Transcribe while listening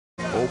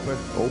Open,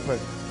 open.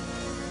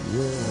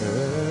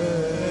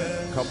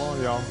 Yeah. Come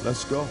on, y'all.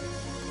 Let's go.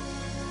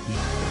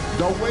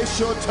 Don't waste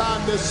your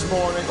time this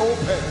morning.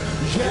 Open.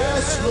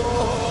 Yes,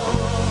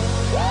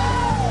 Lord.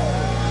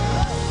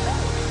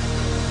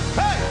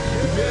 Hey.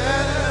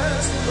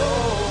 Yes,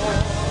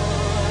 Lord.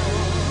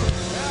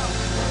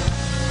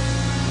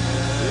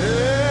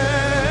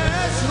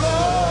 Yes,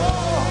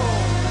 Lord.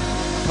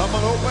 Come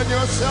on, open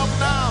yourself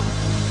now.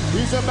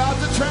 He's about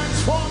to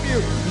transform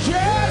you.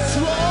 Yes,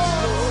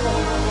 Lord.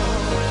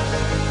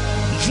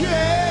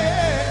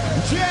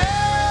 Yeah,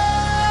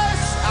 yes.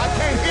 I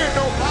can't hear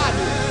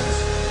nobody.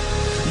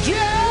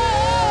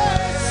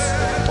 Yes.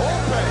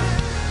 Open.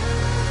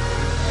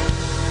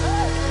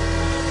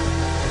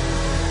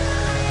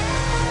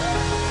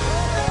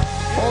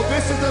 Oh,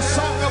 this is the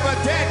song of a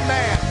dead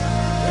man.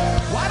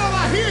 Why don't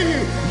I hear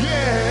you?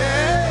 Yes.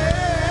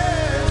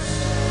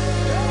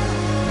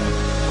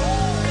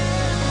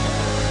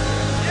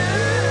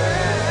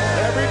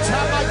 Every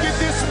time I get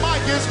this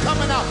mic, it's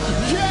coming out.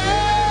 Yes.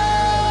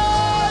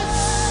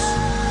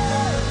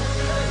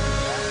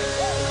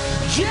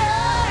 Yes.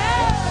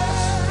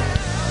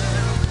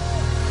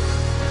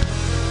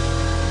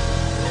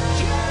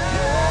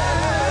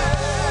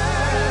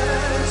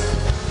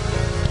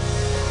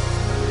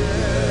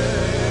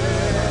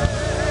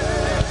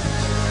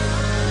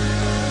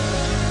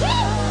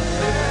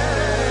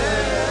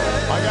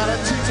 I gotta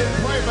teach and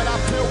pray, but I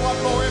feel one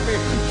more in me.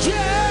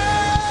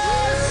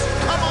 Yes!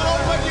 Come on,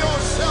 open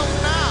yourself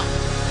now.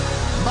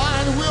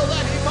 Mind, will,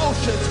 and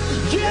emotions.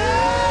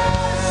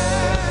 Yes!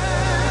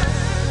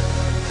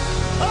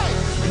 Hey!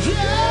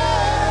 Yes!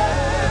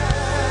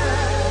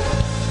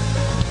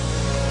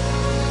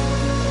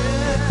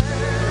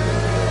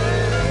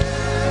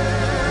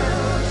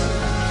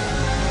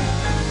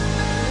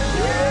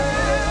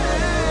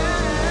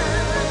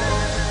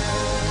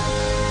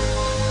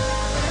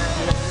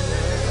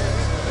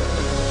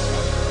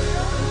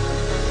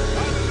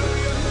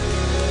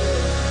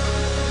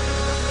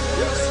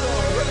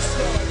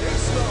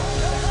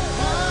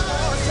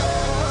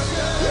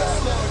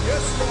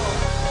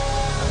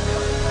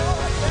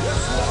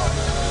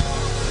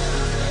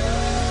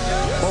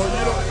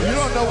 You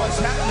don't know what's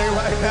happening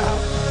right now.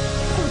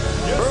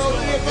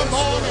 Early in the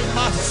morning,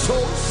 my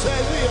soul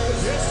said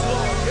yes.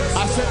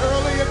 I said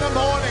early in the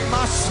morning,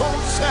 my soul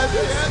said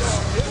yes.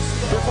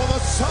 Before the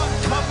sun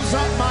comes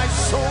up, my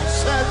soul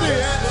said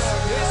yes.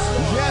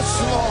 Yes,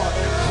 Lord.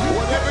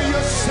 Whatever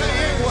you're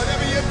saying,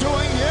 whatever you're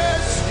doing,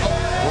 yes.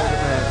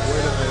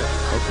 Wait a minute.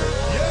 Okay.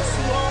 Yes,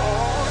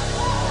 Lord.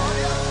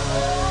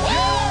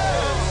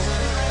 Yes.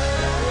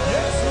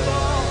 Yes,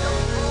 Lord.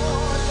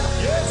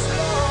 Yes,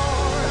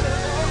 Lord.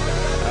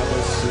 Have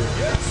a seat.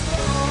 Yes,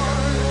 Lord.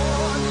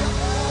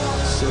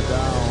 Sit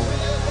down.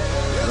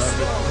 Yes,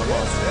 Lord. Come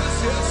on. Yes,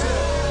 yes,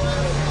 yes.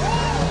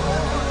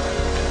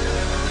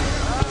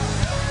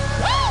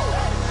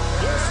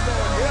 Yes,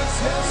 Lord. Yes,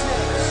 yes,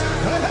 yes.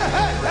 Hey, hey,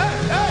 hey,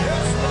 hey.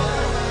 Yes,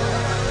 Lord.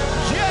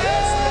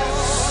 Yes.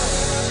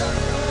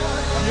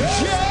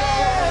 Yes.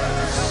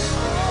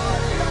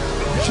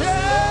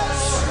 Yes.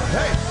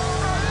 Hey,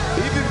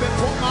 even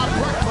before my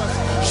breakfast.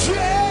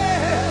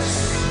 Yes.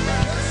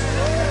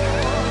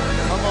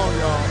 Come on,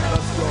 y'all.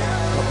 Let's go.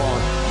 Come on.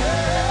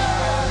 Yes.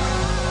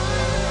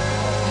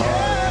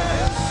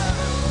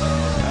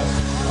 That's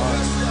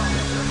us.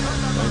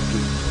 Thank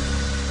you.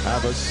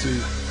 Have a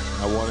seat.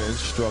 I want to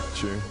instruct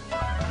you.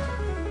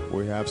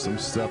 We have some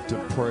stuff to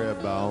pray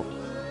about.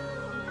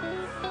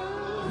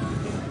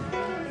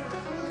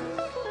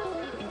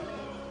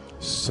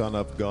 Son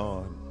of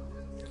God.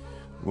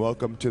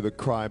 Welcome to the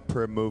Cry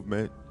Prayer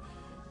Movement.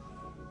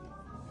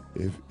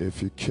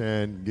 If you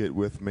can get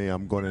with me,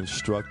 I'm going to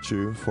instruct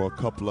you for a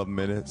couple of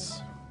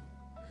minutes,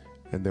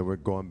 and then we're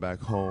going back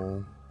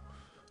home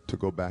to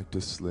go back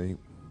to sleep.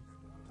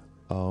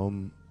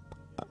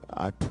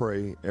 I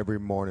pray every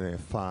morning at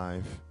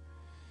 5,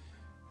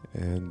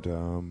 and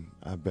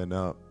I've been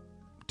up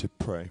to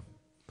pray,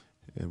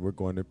 and we're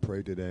going to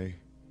pray today.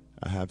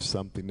 I have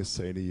something to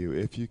say to you.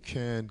 If you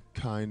can,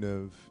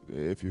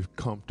 if you're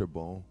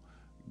comfortable,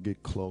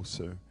 get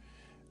closer,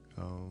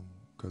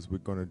 because we're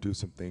going to do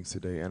some things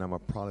today, and I'm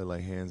going to probably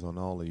lay hands on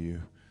all of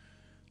you.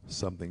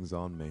 Something's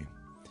on me.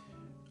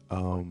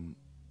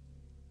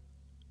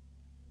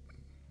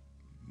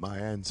 My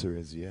answer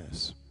is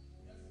yes.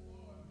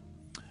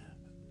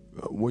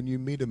 When you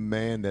meet a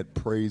man that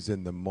prays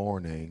in the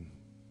morning,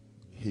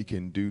 he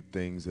can do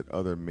things that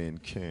other men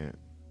can't.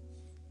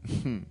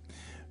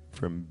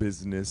 From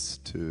business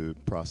to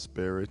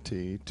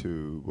prosperity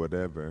to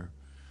whatever.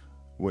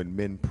 When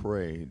men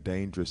pray,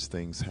 dangerous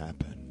things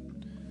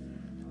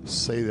happen.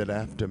 Say that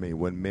after me.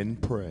 When men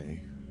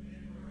pray,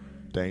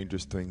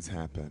 dangerous things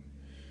happen.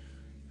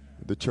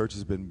 The church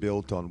has been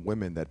built on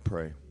women that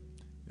pray,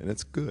 and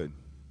it's good.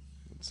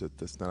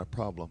 That's not a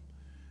problem.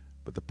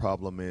 But the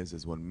problem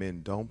is when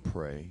men don't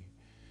pray,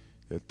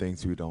 there are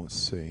things we don't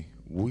see.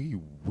 We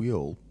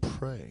will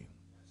pray.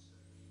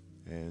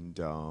 And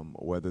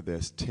whether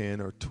there's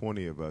 10 or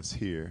 20 of us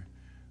here,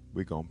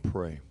 we're going to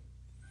pray.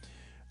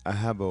 I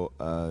have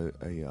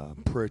a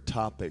prayer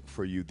topic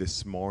for you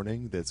this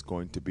morning that's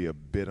going to be a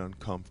bit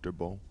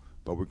uncomfortable,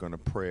 but we're going to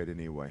pray it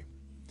anyway.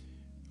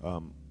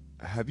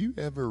 Have you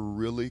ever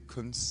really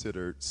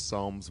considered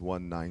Psalms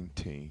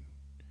 119?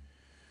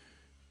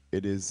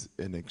 It is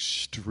an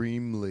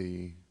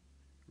extremely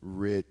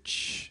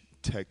rich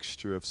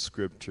texture of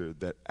scripture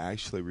that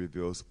actually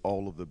reveals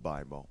all of the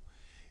Bible.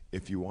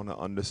 If you want to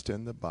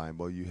understand the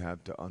Bible, you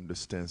have to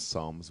understand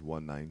Psalms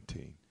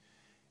 119.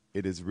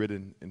 It is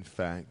written, in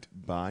fact,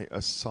 by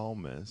a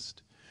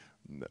psalmist,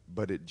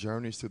 but it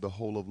journeys through the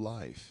whole of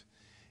life.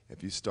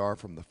 If you start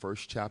from the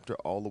first chapter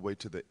all the way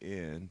to the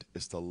end,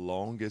 it's the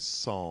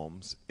longest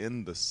Psalms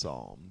in the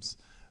Psalms,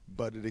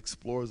 but it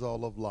explores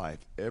all of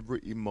life.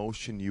 Every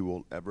emotion you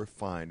will ever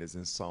find is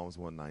in Psalms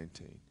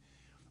 119.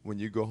 When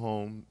you go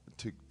home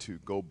to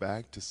go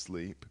back to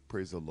sleep,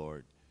 praise the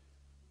Lord,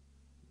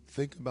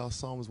 think about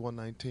Psalms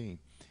 119.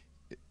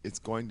 It's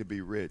going to be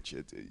rich.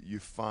 You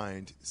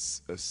find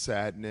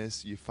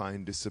sadness, you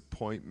find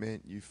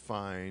disappointment, you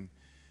find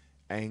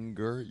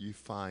anger, you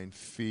find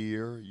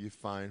fear, you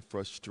find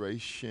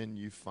frustration,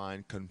 you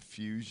find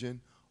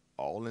confusion,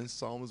 all in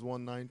Psalms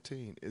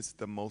 119. It's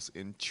the most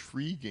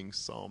intriguing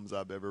Psalms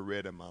I've ever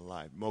read in my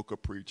life. Mocha,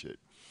 preach it.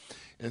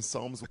 And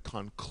Psalms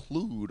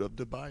conclude of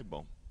the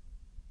Bible.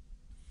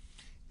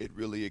 It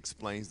really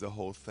explains the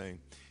whole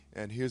thing.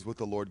 And here's what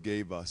the Lord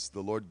gave us.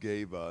 The Lord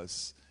gave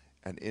us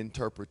an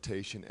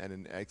interpretation and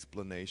an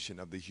explanation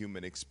of the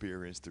human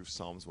experience through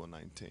Psalms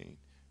 119.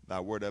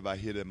 Thy word have I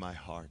hid in my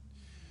heart,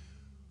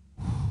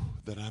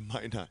 that I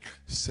might not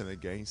sin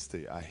against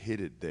thee. I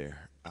hid it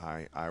there.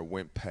 I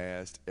went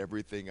past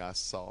everything I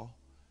saw,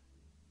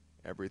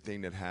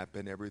 everything that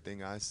happened,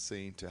 everything I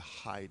seen to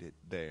hide it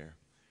there,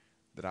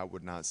 that I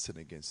would not sin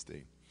against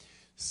thee.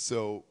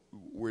 So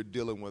we're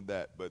dealing with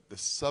that, but the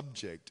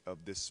subject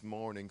of this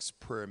morning's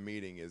prayer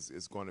meeting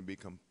is going to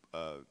become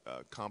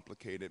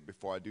complicated.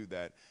 Before I do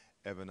that,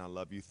 Evan, I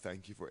love you.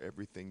 Thank you for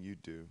everything you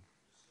do.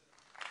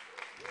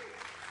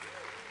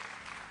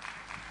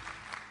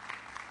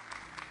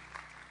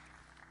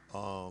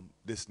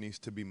 This needs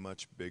to be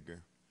much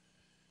bigger.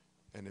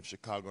 And if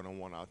Chicago don't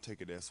want it, I'll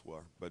take it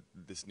elsewhere. But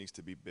this needs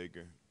to be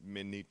bigger.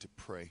 Men need to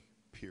pray,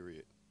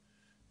 period.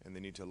 And they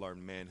need to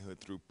learn manhood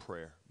through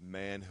prayer.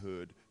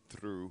 Manhood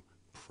through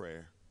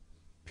prayer,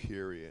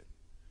 period.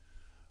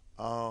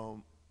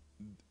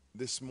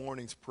 This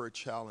morning's prayer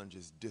challenge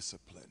is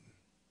discipline.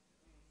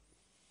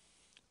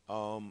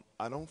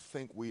 I don't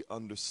think we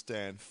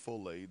understand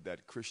fully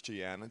that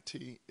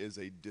Christianity is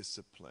a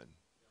discipline.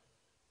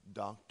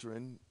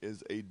 Doctrine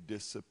is a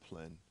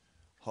discipline.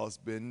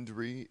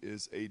 Husbandry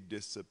is a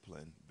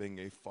discipline. Being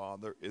a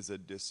father is a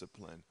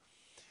discipline.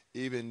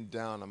 Even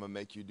down, I'm going to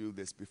make you do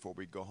this before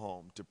we go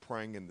home, to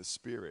praying in the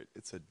Spirit,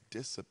 it's a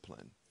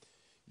discipline.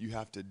 You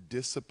have to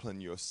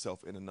discipline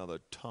yourself in another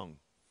tongue.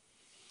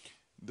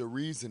 The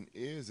reason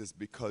is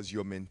because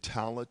your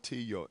mentality,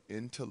 your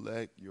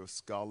intellect, your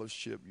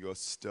scholarship, your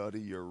study,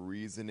 your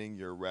reasoning,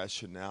 your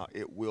rationale,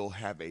 it will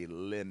have a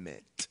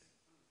limit.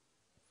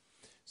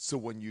 So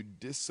when you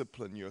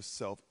discipline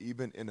yourself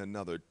even in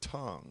another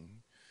tongue,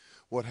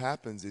 what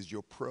happens is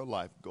your prayer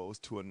life goes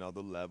to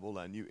another level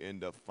and you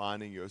end up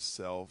finding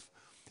yourself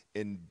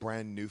in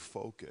brand new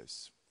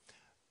focus.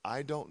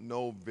 I don't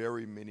know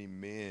very many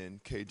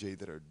men, KJ,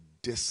 that are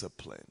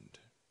disciplined.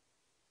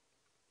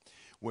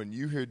 When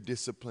you hear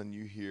discipline,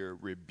 you hear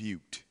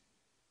rebuked,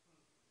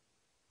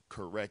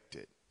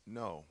 corrected.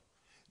 No,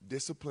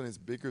 discipline is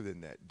bigger than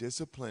that.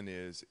 Discipline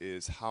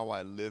is how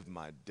I live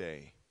my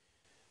day,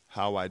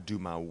 how I do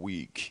my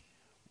week,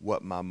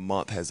 what my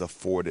month has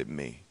afforded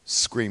me.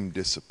 Scream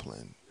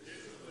discipline.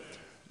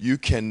 You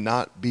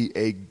cannot be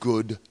a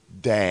good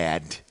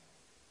dad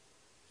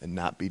and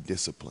not be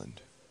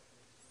disciplined.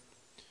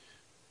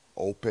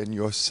 Open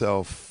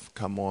yourself.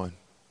 Come on.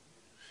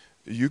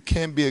 You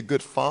can't be a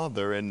good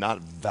father and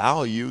not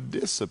value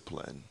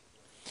discipline.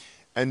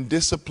 And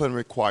discipline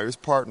requires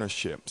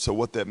partnership. So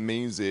what that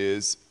means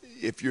is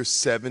if you're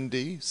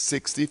 70,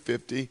 60,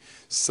 50,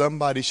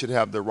 somebody should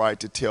have the right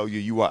to tell you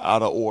you are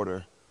out of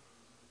order.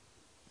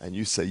 And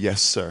you say,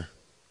 yes, sir,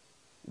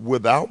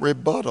 without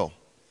rebuttal,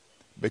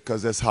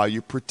 because that's how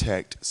you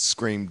protect,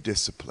 scream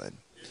discipline.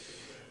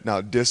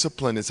 Now,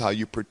 discipline is how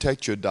you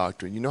protect your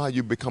doctrine. You know how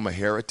you become a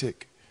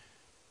heretic?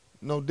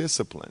 No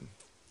discipline.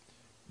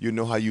 You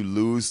know how you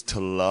lose to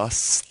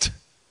lust?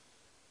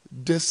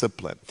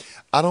 Discipline.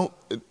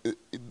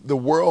 The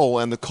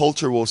world and the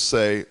culture will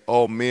say,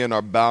 oh, men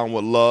are bound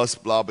with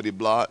lust, blah, blah,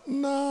 blah.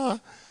 Nah,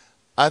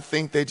 I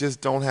think they just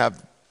don't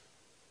have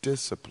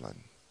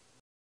discipline.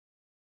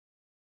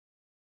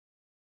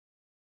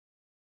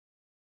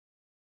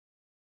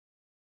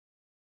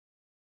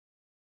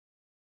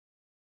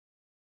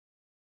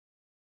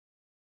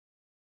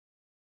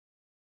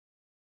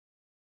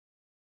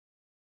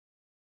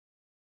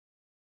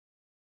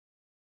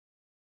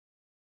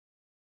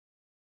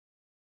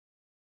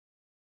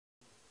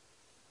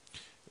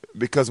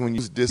 Because when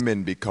you use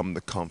men become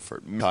the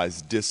comfort.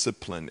 Because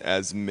discipline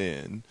as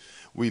men,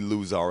 we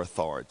lose our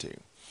authority.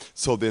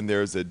 So then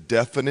there's a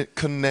definite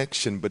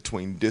connection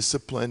between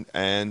discipline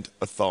and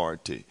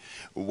authority.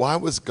 Why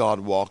was God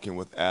walking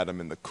with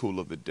Adam in the cool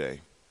of the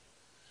day?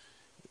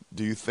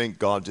 Do you think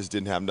God just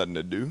didn't have nothing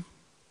to do?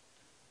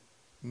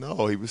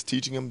 No, he was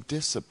teaching him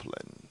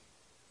discipline.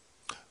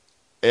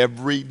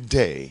 Every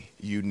day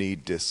you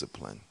need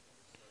discipline.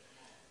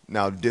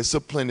 Now,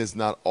 discipline is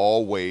not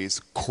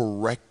always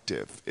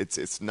corrective.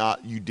 It's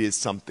not you did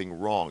something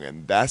wrong,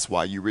 and that's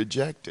why you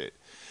reject it.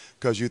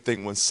 Because you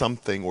think when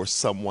something or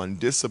someone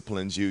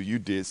disciplines you, you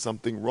did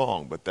something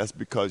wrong, but that's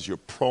because you're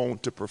prone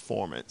to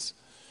performance.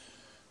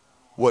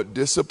 What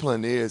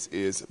discipline is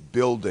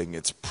building,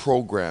 it's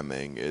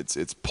programming,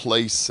 it's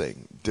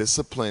placing.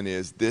 Discipline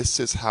is this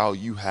is how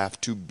you have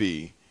to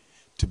be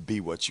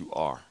what you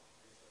are,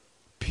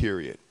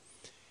 period.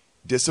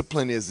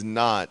 Discipline is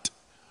not,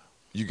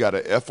 you got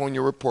an F on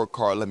your report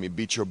card, let me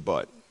beat your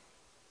butt.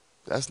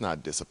 That's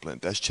not discipline,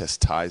 that's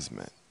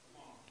chastisement.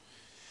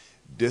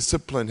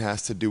 Discipline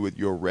has to do with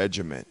your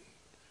regiment.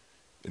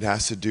 It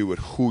has to do with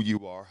who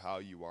you are, how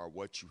you are,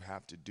 what you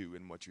have to do,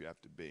 and what you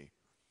have to be.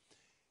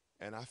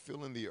 And I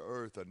feel in the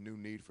earth a new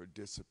need for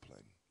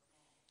discipline,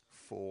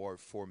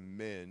 for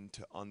men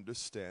to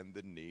understand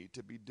the need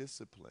to be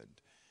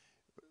disciplined,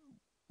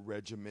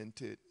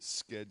 regimented,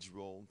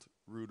 scheduled,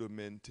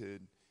 rudimented,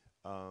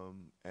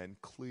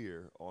 and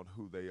clear on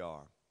who they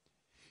are.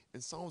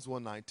 In Psalms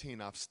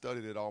 119, I've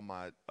studied it all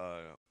my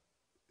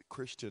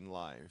Christian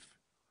life.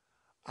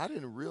 I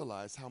didn't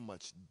realize how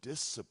much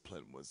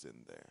discipline was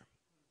in there.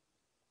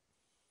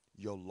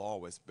 Your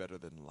law is better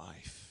than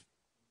life.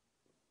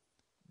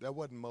 That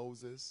wasn't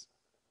Moses.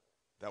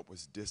 That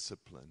was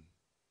discipline.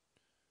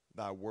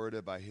 Thy word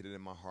have I hidden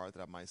in my heart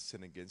that I might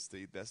sin against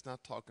thee. That's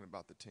not talking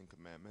about the Ten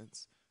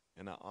Commandments,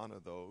 and I honor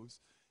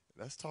those.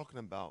 That's talking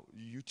about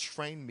you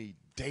train me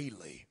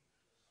daily.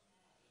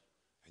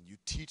 And you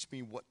teach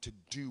me what to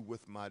do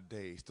with my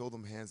days. Throw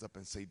them hands up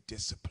and say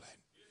discipline.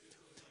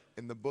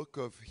 In the book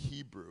of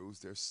Hebrews,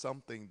 there's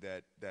something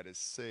that is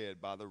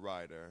said by the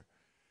writer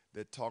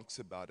that talks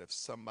about if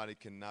somebody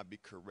cannot be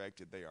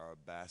corrected, they are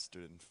a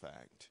bastard in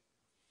fact.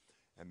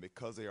 And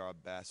because they are a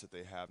bastard,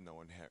 they have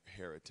no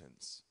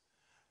inheritance.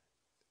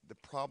 The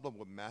problem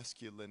with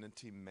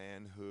masculinity,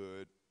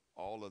 manhood,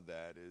 all of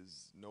that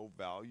is no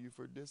value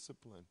for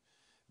discipline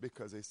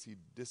because they see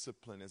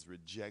discipline as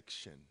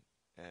rejection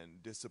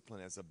and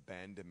discipline as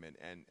abandonment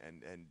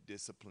and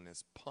discipline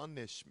as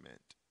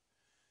punishment.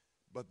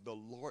 But the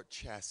Lord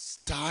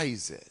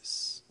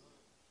chastises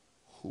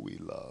who he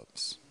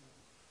loves.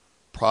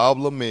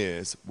 Problem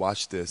is,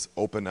 watch this,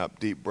 open up,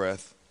 deep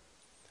breath.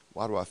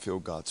 Why do I feel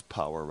God's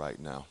power right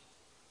now?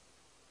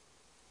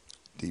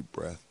 Deep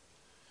breath.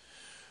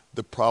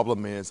 The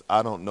problem is,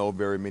 I don't know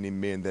very many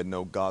men that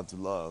know God's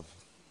love.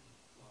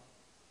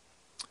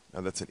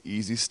 Now that's an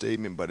easy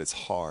statement, but it's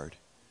hard.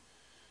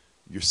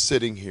 You're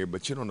sitting here,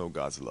 but you don't know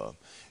God's love.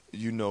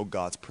 You know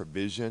God's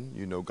provision.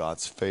 You know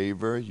God's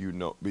favor. You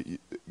know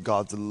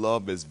God's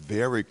love is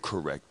very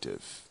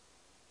corrective,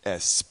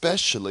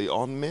 especially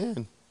on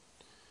men.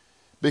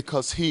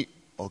 Because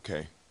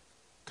okay,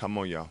 come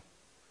on, y'all.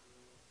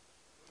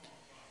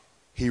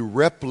 He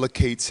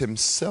replicates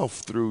himself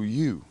through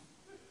you.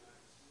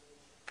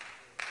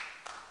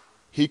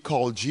 He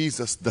called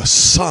Jesus the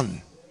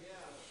Son.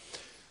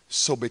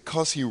 So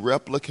because he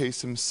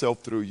replicates himself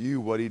through you,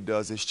 what he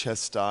does is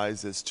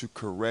chastises to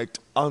correct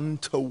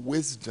unto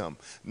wisdom,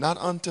 not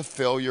unto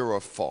failure or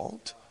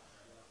fault,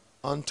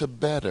 unto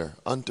better,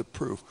 unto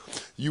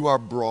proof. You are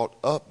brought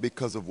up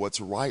because of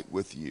what's right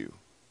with you,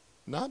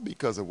 not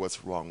because of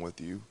what's wrong with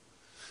you.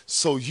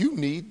 So you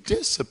need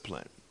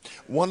discipline.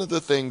 One of the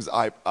things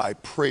I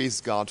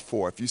praise God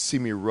for, if you see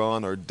me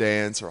run or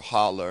dance or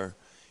holler,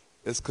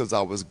 it's because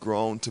I was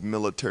grown to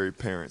military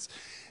parents.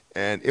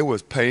 And it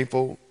was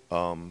painful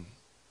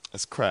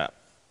as crap.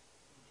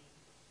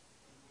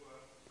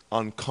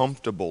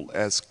 Uncomfortable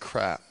as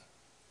crap.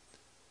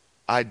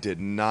 I did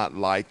not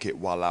like it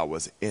while I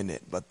was in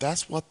it, but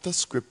that's what the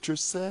scripture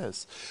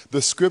says.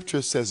 The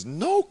scripture says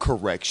no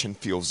correction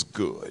feels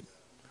good.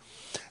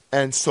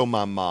 And so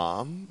my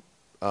mom,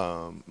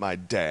 my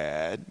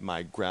dad,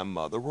 my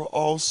grandmother were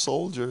all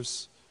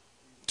soldiers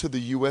to the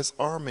U.S.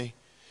 Army.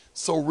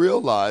 So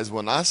realize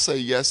when I say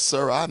yes,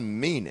 sir, I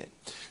mean it.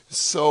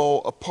 So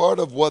a part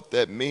of what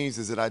that means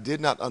is that I did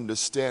not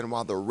understand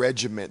why the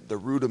regiment, the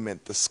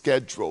rudiment, the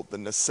schedule, the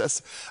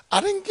necessity,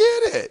 I didn't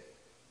get it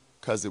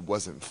because it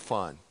wasn't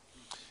fun.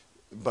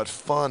 But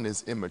fun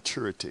is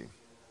immaturity.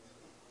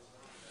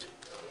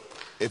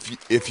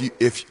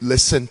 If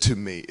listen to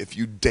me, if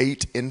you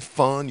date in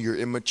fun, you're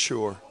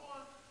immature.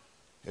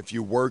 If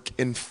you work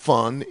in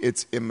fun,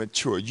 it's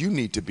immature. You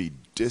need to be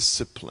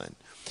disciplined.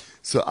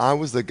 So I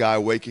was the guy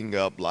waking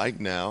up like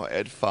now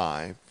at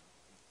 5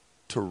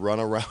 to run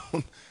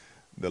around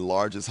the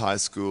largest high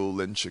school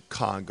in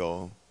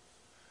Chicago.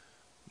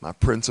 My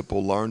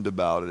principal learned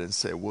about it and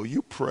said, "Will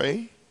you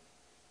pray?"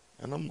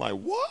 And I'm like,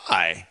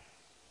 "Why?"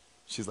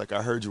 She's like,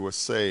 "I heard you were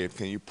saved.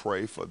 Can you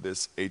pray for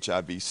this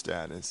HIV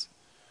status?"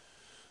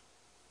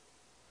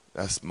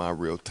 That's my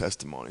real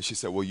testimony. She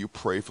said, "Will you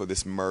pray for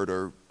this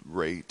murder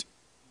rate?"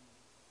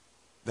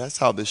 That's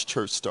how this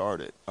church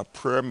started. A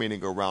prayer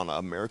meeting around an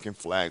American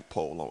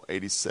flagpole on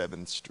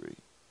 87th Street.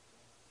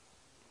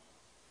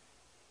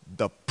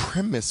 The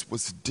premise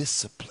was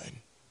discipline.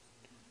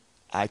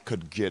 I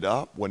could get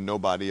up when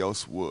nobody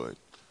else would.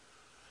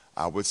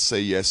 I would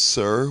say yes,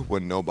 sir,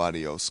 when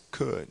nobody else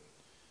could.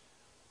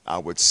 I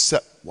would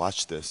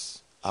watch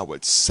this. I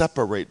would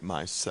separate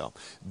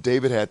myself.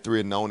 David had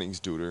 3 anointings,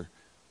 Duder,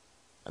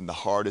 and the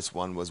hardest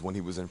one was when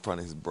he was in front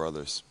of his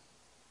brothers.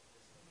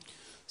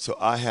 So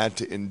I had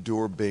to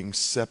endure being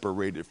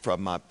separated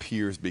from my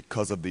peers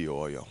because of the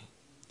oil.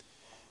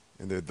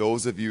 And there are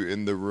those of you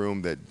in the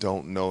room that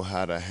don't know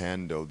how to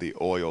handle the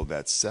oil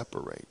that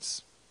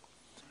separates.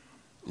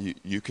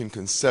 You can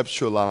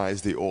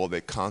conceptualize the oil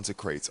that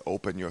consecrates.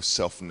 Open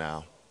yourself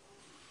now.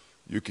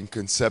 You can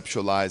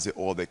conceptualize the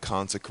oil that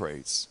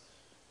consecrates.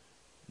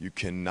 You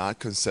cannot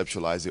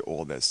conceptualize the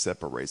oil that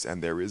separates.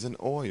 And there is an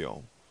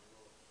oil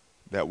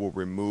that will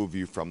remove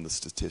you from the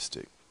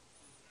statistic.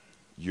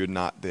 You're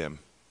not them.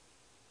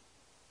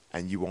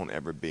 And you won't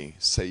ever be.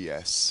 Say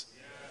yes.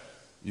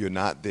 You're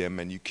not them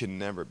and you can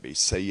never be.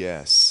 Say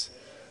yes.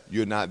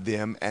 You're not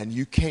them and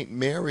you can't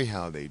marry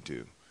how they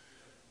do.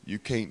 You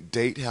can't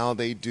date how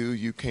they do.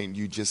 You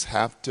just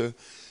have to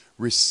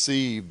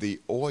receive the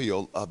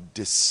oil of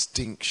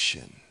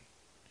distinction.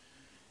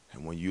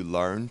 And when you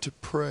learn to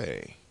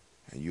pray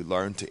and you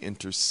learn to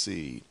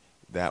intercede,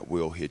 that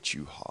will hit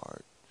you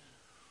hard.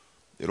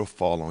 It'll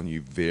fall on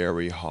you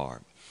very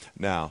hard.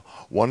 Now,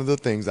 one of the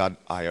things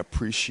I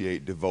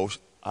appreciate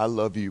devotion, I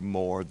love you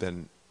more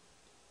than,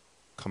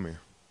 come here.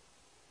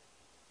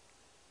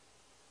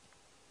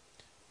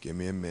 Give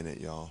me a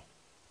minute, y'all.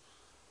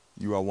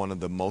 You are one of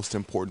the most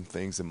important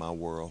things in my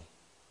world.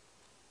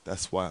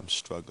 That's why I'm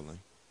struggling.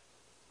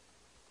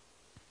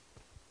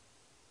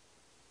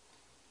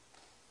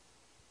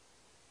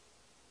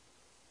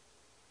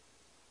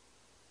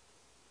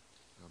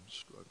 I'm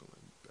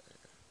struggling bad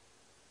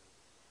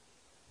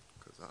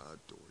because I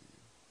adore you.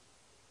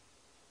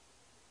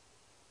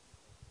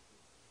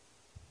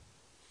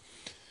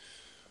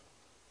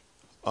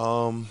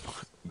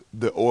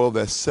 The oil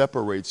that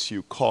separates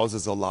you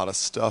causes a lot of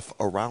stuff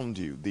around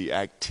you. The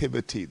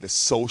activity, the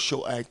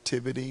social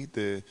activity,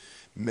 the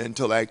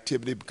mental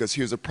activity, because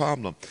here's a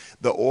problem.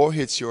 The oil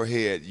hits your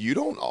head. You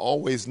don't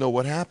always know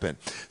what happened.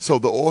 So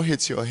the oil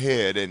hits your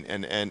head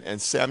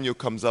and Samuel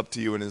comes up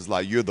to you and is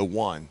like, you're the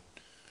one.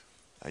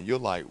 And you're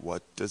like,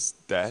 what does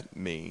that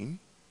mean?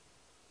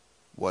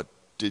 What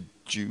did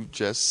you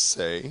just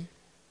say?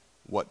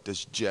 What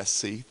does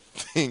Jesse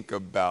think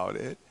about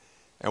it?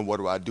 And what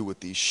do I do with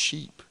these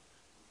sheep?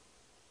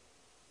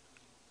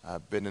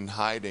 I've been in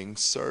hiding,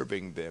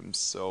 serving them.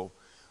 So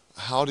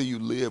how do you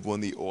live when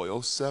the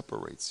oil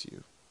separates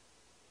you?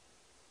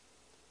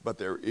 But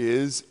there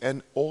is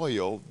an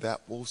oil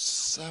that will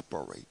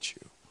separate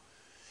you.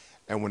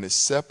 And when it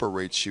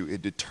separates you,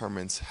 it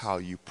determines how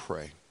you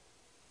pray.